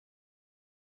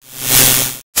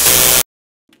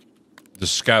the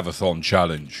Scavathon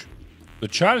challenge. The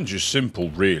challenge is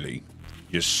simple, really.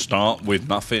 You start with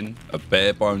nothing, a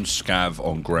bare bones scav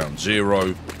on ground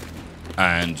zero,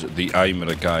 and the aim of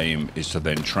the game is to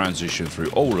then transition through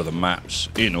all of the maps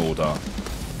in order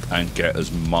and get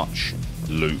as much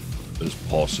loot as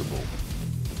possible.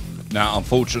 Now,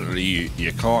 unfortunately,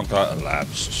 you can't go to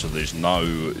labs, so there's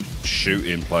no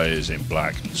shooting players in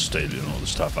black and stealing all the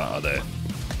stuff out of there.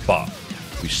 But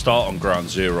we start on ground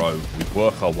zero, we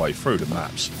work our way through the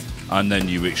maps, and then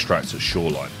you extract at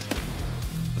shoreline.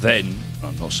 Then,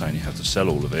 I'm not saying you have to sell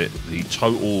all of it, the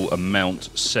total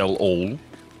amount, sell all,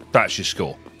 that's your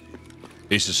score.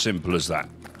 It's as simple as that.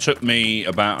 Took me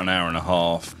about an hour and a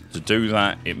half to do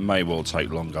that. It may well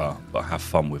take longer, but have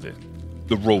fun with it.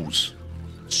 The rules.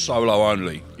 Solo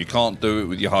only. You can't do it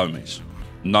with your homies.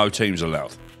 No teams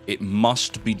allowed. It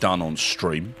must be done on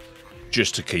stream,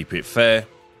 just to keep it fair.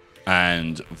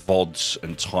 And VODs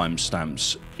and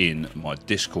timestamps in my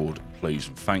Discord, please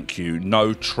and thank you.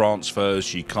 No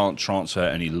transfers. You can't transfer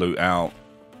any loot out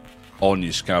on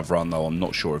your Scav Run, though I'm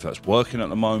not sure if that's working at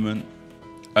the moment.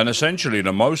 And essentially,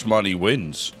 the most money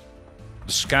wins.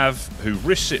 The Scav who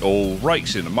risks it all,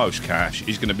 rakes in the most cash,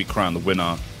 is going to be crowned the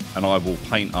winner, and I will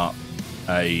paint up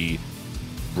a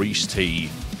Rhys T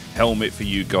helmet for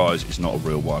you guys. It's not a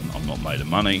real one, I'm not made of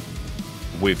money,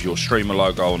 with your streamer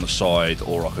logo on the side,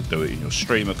 or I could do it in your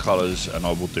streamer colours, and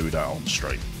I will do that on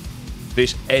stream.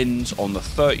 This ends on the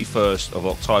 31st of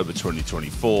October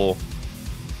 2024.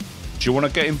 Do you want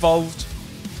to get involved?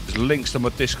 There's links to my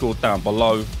Discord down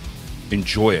below.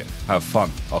 Enjoy it. Have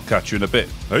fun. I'll catch you in a bit.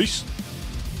 Peace.